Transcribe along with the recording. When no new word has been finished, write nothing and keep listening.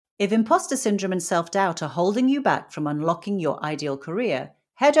If imposter syndrome and self-doubt are holding you back from unlocking your ideal career,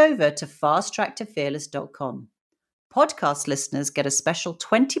 head over to fasttracktoFearless.com. Podcast listeners get a special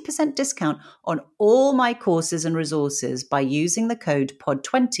 20% discount on all my courses and resources by using the code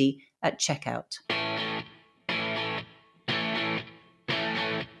POD20 at checkout.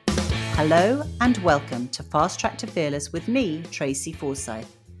 Hello and welcome to Fast Track to Fearless with me, Tracy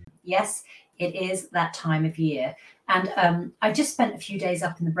Forsyth. Yes, it is that time of year. And I just spent a few days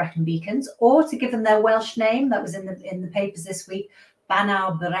up in the Brecon Beacons, or to give them their Welsh name, that was in the papers this week,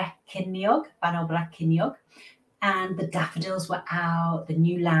 Banal Breciniog. And the daffodils were out, the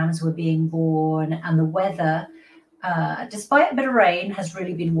new lambs were being born, and the weather, despite a bit of rain, has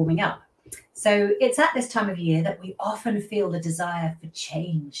really been warming up. So it's at this time of year that we often feel the desire for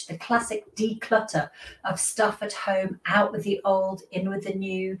change, the classic declutter of stuff at home, out with the old, in with the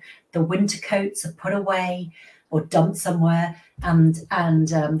new. The winter coats are put away or dumped somewhere, and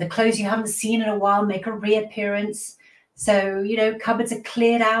the clothes you haven't seen in a while make a reappearance. So, cupboards are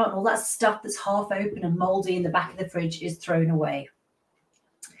cleared out and all that stuff that's half open and moldy in the back of the fridge is thrown away.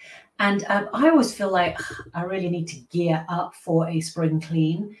 And I always feel like I really need to gear up for a spring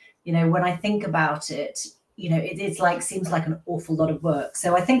clean. When I think about it, seems like an awful lot of work.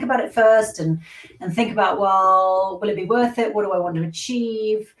 So I think about it first and think about, well, will it be worth it? What do I want to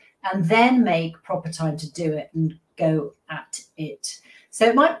achieve? And then make proper time to do it and go at it. So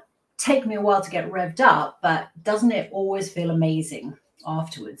it might take me a while to get revved up, but doesn't it always feel amazing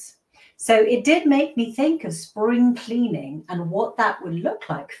afterwards? So it did make me think of spring cleaning and what that would look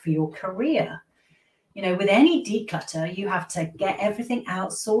like for your career. With any declutter, you have to get everything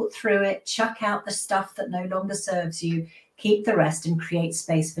out, sort through it, chuck out the stuff that no longer serves you, keep the rest, and create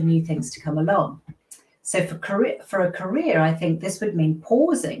space for new things to come along. So for a career, I think this would mean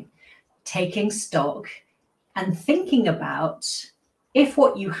pausing, taking stock, and thinking about if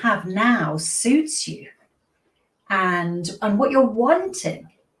what you have now suits you and what you're wanting,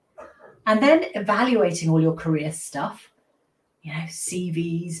 and then evaluating all your career stuff,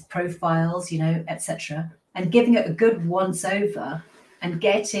 CVs, profiles, etc., and giving it a good once over and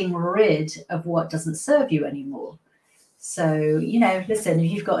getting rid of what doesn't serve you anymore. So, listen,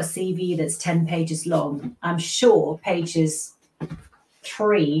 if you've got a CV that's 10 pages long, I'm sure pages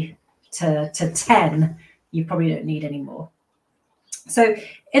 3 to 10, you probably don't need anymore. So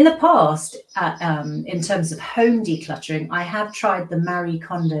in the past, in terms of home decluttering, I have tried the Marie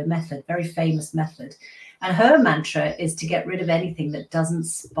Kondo method, very famous method. And her mantra is to get rid of anything that doesn't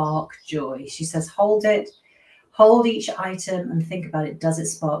spark joy. She says, hold each item and think about it. Does it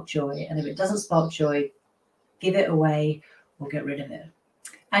spark joy? And if it doesn't spark joy, give it away or get rid of it.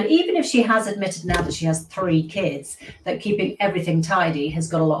 And even if she has admitted now that she has 3 kids, that keeping everything tidy has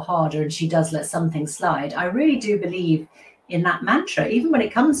got a lot harder and she does let some things slide, I really do believe in that mantra, even when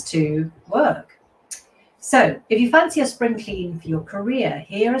it comes to work. So if you fancy a spring clean for your career,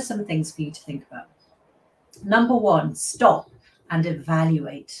 here are some things for you to think about. Number 1, stop and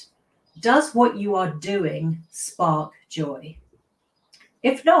evaluate. Does what you are doing spark joy?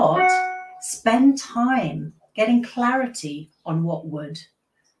 If not, spend time getting clarity on what would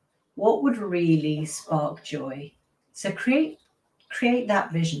really spark joy. So create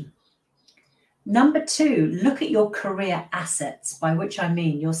that vision. Number 2, look at your career assets, by which I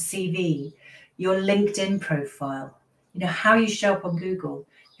mean your CV, your LinkedIn profile, how you show up on Google,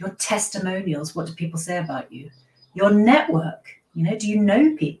 your testimonials, what do people say about you, your network, do you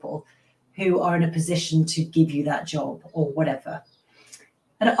know people who are in a position to give you that job or whatever?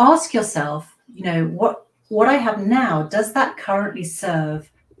 And ask yourself, what I have now, does that currently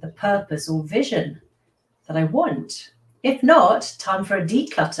serve the purpose or vision that I want? If not, time for a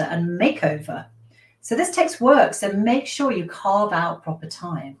declutter and makeover. So this takes work, so make sure you carve out proper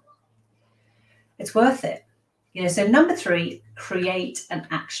time. It's worth it. So number 3, create an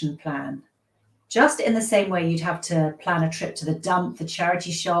action plan. Just in the same way you'd have to plan a trip to the dump, the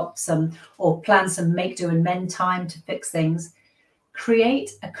charity shop, or plan some make, do, and mend time to fix things.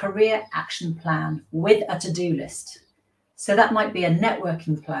 Create a career action plan with a to-do list. So that might be a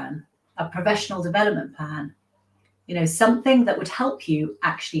networking plan, a professional development plan, something that would help you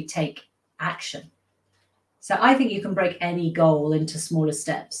actually take action. So I think you can break any goal into smaller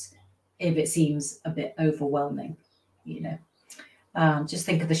steps if it seems a bit overwhelming, just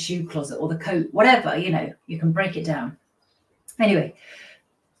think of the shoe closet or the coat, whatever, you can break it down. Anyway,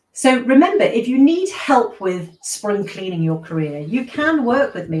 so remember, if you need help with spring cleaning your career, you can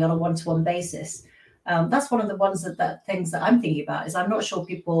work with me on a one-to-one basis. That's one of the ones that things that I'm thinking about is I'm not sure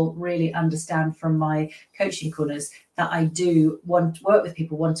people really understand from my coaching corners that I do want to work with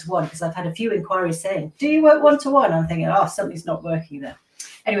people one-to-one, because I've had a few inquiries saying, do you work one-to-one? I'm thinking, something's not working there.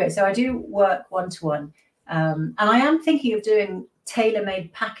 Anyway, so I do work one-to-one. And I am thinking of doing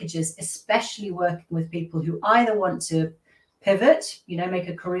tailor-made packages, especially working with people who either want to pivot, make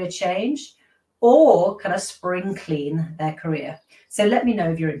a career change, or kind of spring clean their career. So let me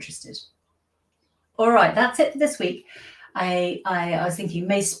know if you're interested. All right, that's it for this week. I was thinking,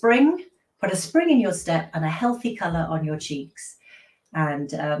 may spring put a spring in your step and a healthy color on your cheeks.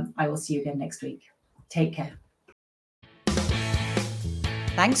 And I will see you again next week. Take care.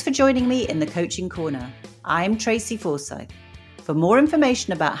 Thanks for joining me in the Coaching Corner. I'm Tracy Forsyth. For more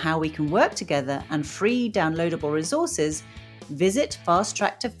information about how we can work together and free downloadable resources, visit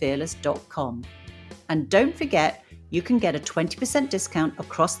fasttracktoFearless.com. And don't forget, you can get a 20% discount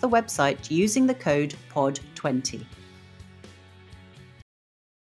across the website using the code POD20.